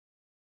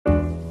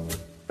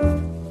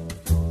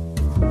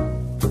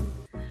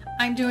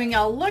I'm doing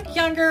a look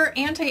younger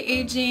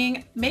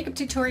anti-aging makeup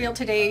tutorial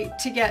today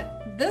to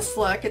get this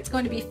look. It's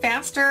going to be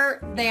faster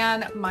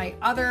than my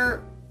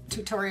other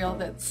tutorial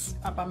that's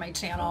up on my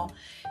channel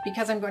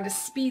because I'm going to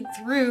speed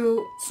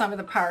through some of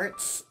the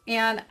parts.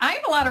 And I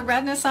have a lot of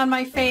redness on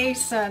my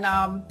face, and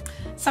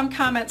some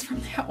comments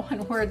from that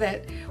one were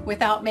that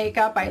without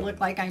makeup I look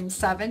like I'm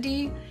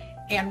 70,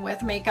 and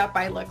with makeup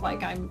I look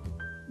like I'm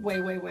way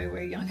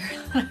younger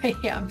than I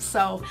am.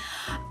 So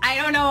I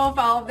don't know if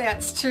all of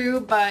that's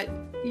true, but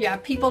yeah,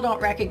 people don't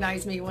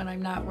recognize me when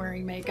I'm not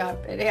wearing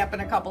makeup. It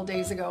happened a couple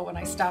days ago when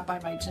I stopped by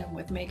my gym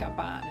with makeup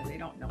on and they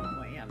don't know who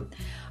I am.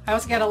 I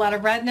also got a lot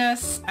of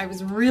redness. I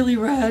was really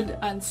red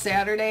on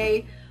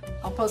Saturday.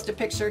 I'll post a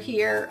picture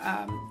here.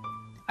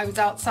 I was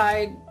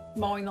outside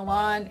mowing the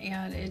lawn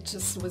and it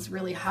just was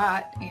really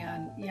hot,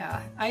 and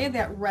yeah, I had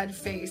that red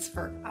face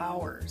for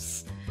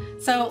hours.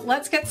 So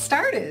let's get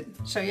started.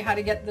 Show you how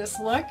to get this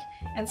look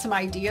and some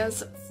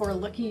ideas for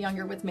looking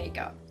younger with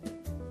makeup.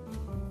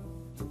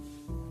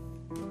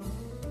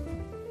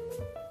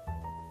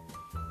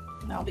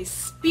 And I'll be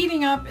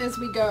speeding up as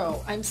we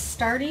go. I'm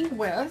starting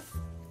with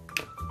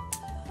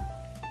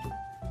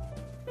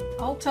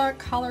Ulta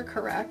Color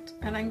Correct,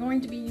 and I'm going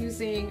to be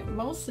using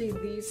mostly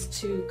these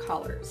two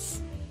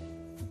colors.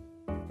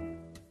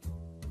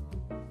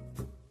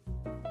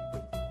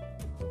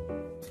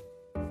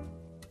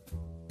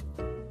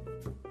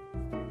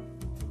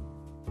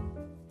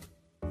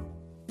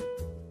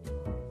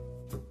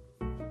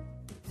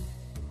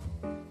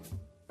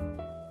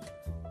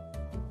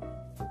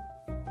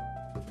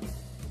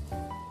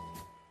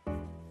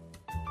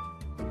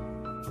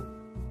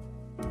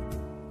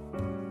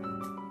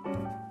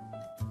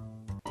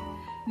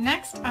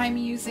 Next, I'm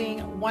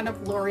using one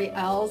of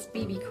L'Oreal's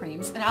BB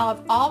creams, and I'll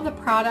have all the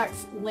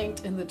products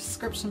linked in the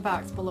description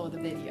box below the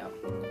video.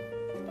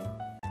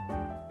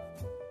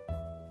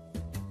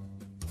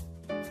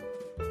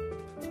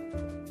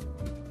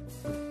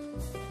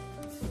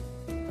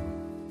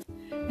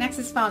 Next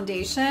is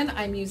foundation.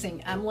 I'm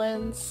using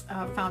Emmlin's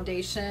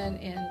foundation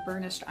in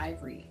Burnished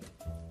Ivory,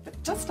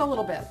 but just a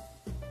little bit.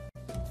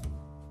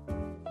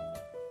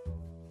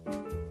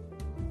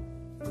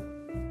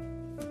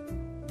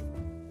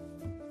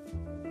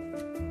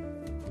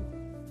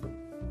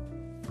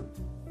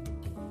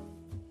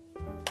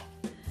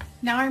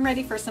 Now I'm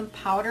ready for some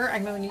powder.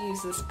 I'm going to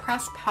use this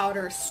pressed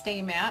powder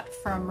Stay Matte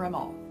from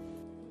Rimmel.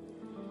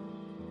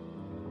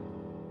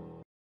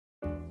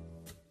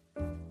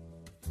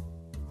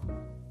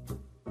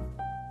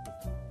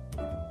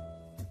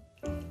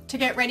 To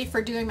get ready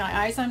for doing my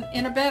eyes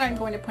in a bit, I'm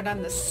going to put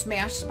on the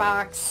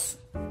Smashbox,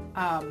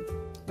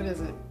 what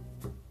is it?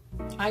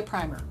 Eye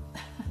primer,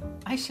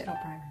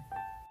 eyeshadow primer.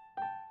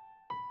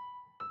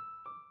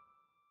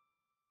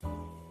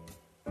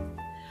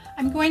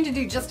 I'm going to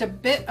do just a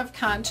bit of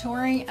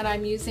contouring, and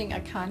I'm using a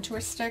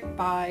contour stick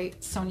by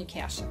Sonia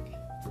Kashuk.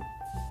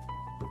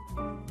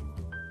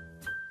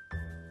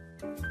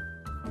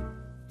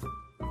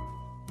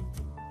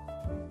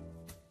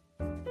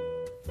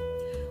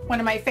 One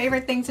of my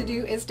favorite things to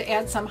do is to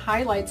add some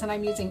highlights, and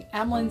I'm using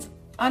Emmlin's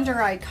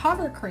Under Eye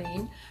Cover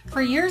Cream.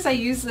 For years I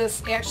used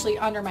this actually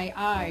under my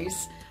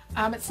eyes.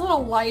 It's a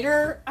little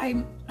lighter.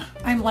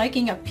 I'm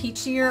liking a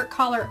peachier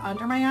color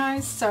under my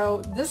eyes,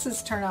 so this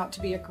has turned out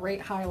to be a great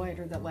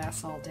highlighter that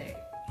lasts all day.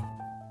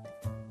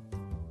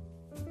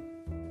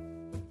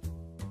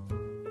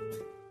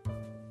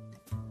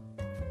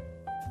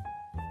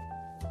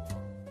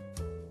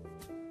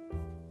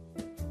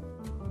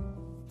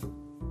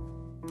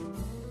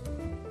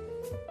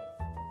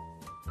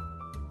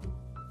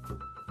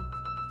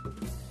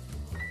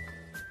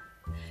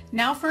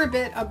 Now for a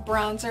bit of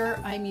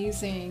bronzer, I'm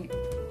using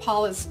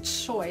Paula's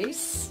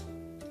Choice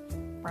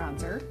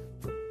bronzer.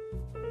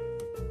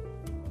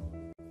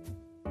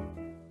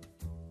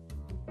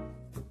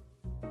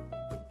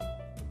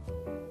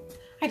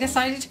 I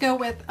decided to go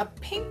with a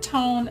pink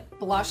tone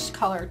blush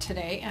color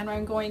today, and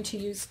I'm going to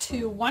use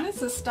two. One is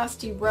this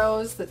Dusty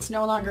Rose that's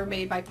no longer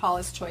made by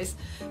Paula's Choice,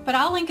 but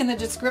I'll link in the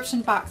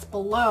description box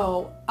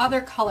below other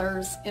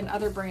colors in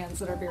other brands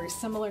that are very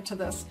similar to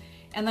this.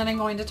 And then I'm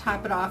going to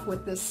top it off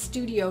with this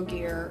Studio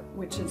Gear,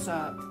 which is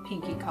a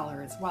pinky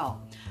color as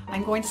well.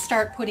 I'm going to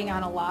start putting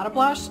on a lot of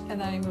blush, and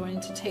then I'm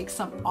going to take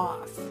some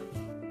off.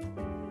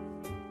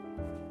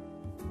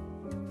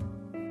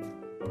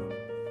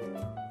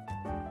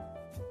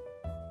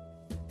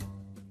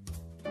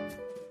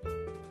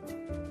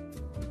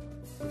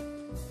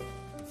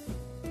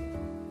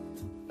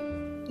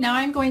 Now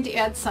I'm going to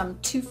add some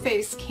Too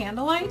Faced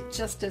Candlelight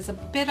just as a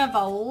bit of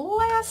a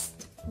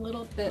last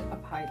little bit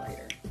of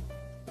highlighter.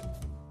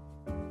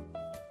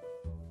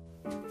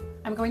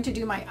 I'm going to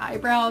do my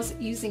eyebrows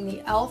using the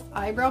e.l.f.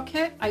 eyebrow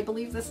kit. I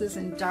believe this is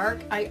in dark.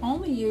 I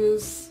only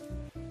use,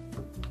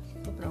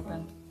 flip it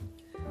open.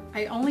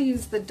 I only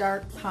use the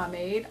dark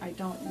pomade. I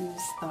don't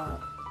use the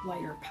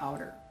lighter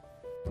powder.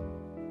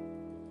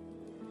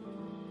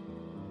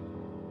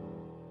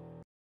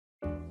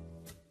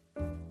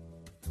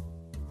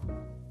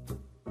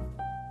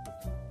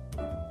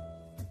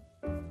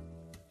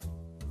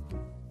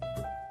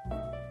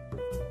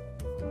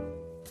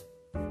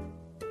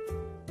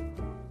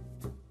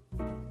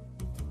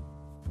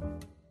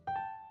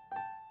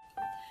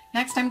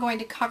 Next, I'm going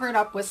to cover it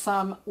up with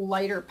some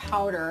lighter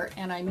powder,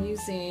 and I'm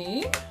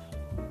using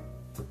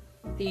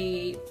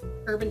the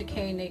Urban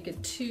Decay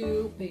Naked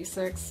 2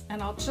 Basics,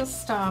 and I'll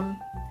just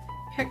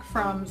pick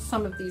from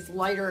some of these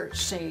lighter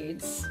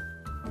shades.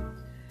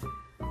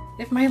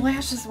 If my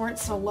lashes weren't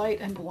so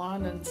light and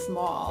blonde and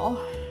small,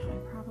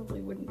 I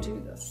probably wouldn't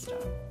do this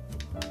stuff.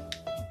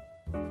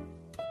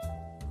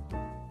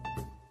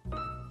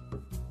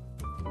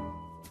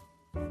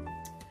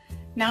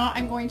 Now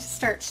I'm going to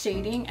start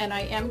shading, and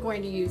I am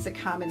going to use a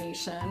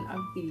combination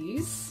of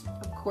these.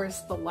 Of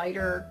course, the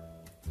lighter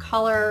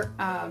color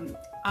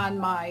on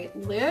my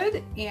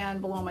lid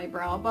and below my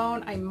brow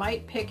bone. I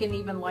might pick an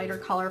even lighter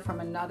color from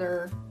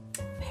another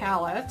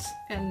palette,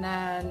 and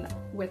then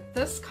with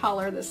this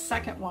color, the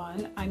second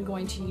one, I'm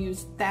going to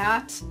use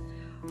that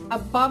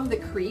above the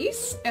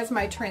crease as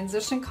my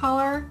transition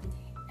color,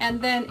 and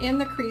then in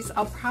the crease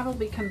I'll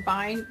probably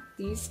combine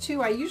these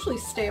two. I usually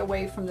stay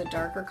away from the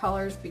darker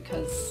colors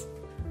because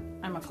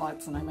I'm a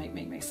klutz and I might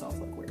make myself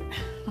look weird.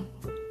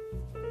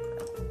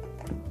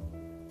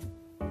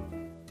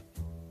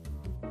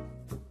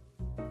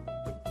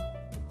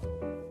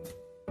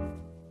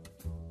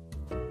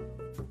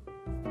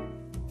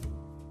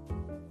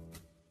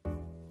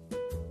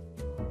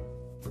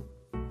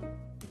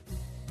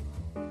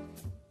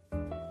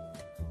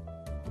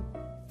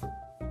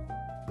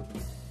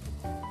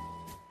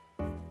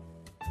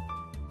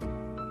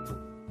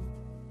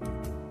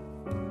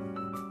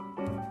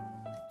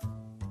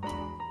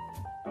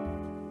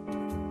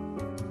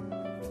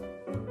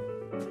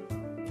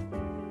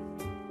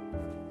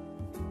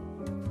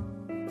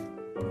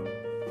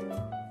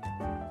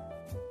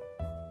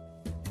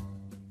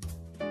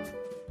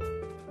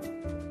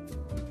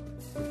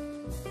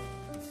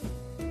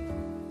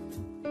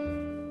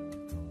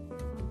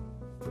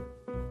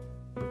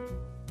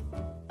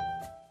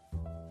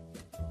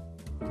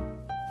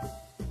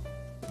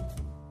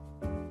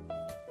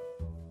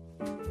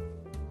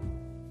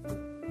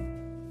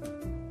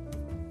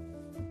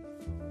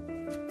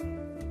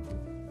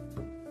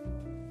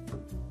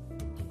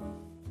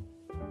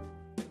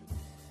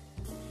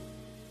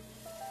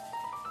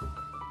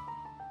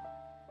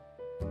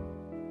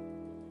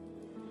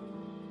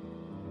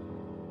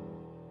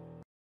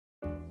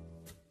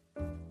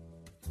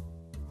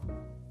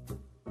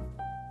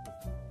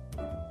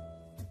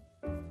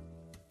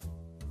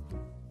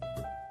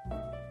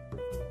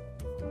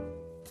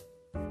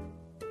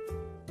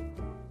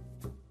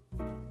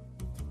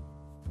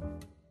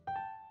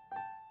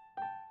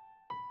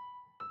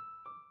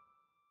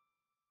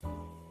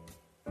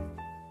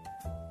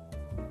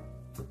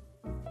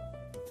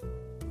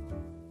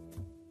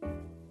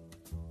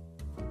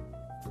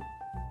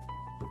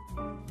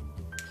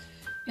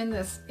 In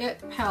this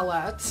It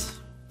palette,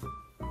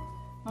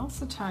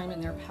 most of the time in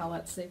their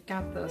palettes, they've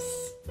got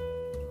this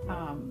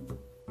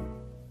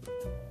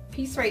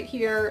piece right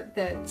here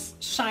that's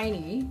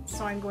shiny,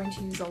 so I'm going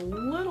to use a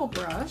little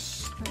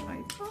brush that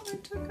I thought I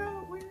took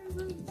out. Where is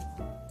it?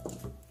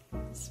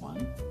 This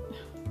one.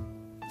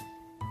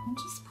 And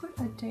just put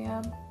a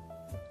dab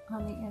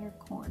on the inner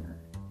corner,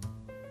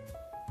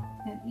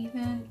 and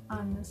even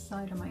on this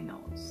side of my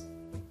nose.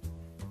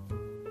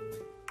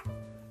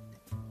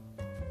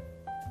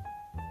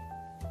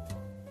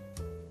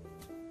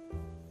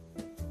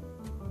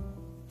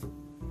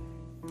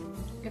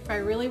 If I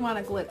really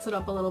want to glitz it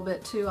up a little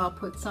bit too, I'll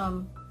put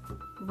some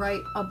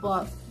right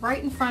above,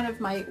 right in front of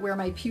my, where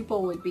my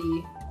pupil would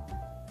be.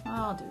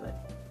 I'll do it.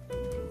 You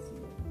can see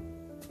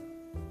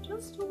it.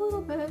 Just a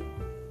little bit.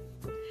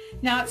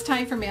 Now it's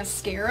time for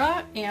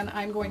mascara, and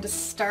I'm going to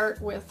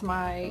start with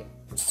my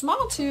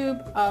small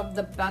tube of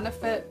the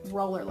Benefit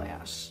Roller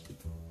Lash.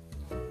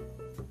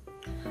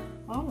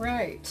 All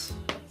right,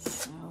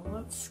 so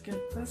let's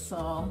get this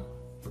all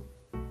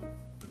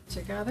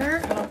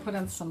together, and I'll put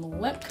in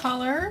some lip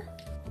color.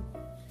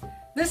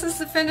 This is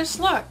the finished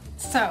look.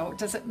 So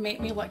does it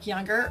make me look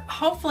younger?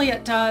 Hopefully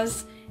it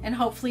does, and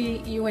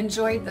hopefully you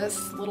enjoyed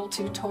this little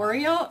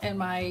tutorial and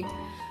my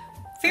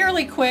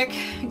fairly quick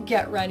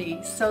get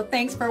ready. So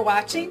thanks for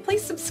watching.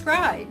 Please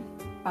subscribe.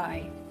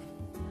 Bye.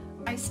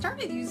 I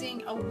started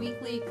using a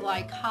weekly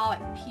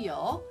glycolic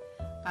peel.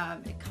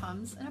 It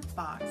comes in a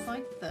box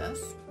like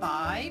this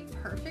by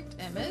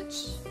Perfect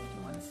Image, if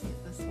you want to see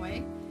it this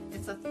way.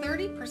 It's a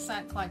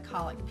 30%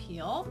 glycolic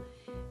peel,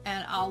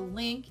 and I'll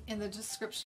link in the description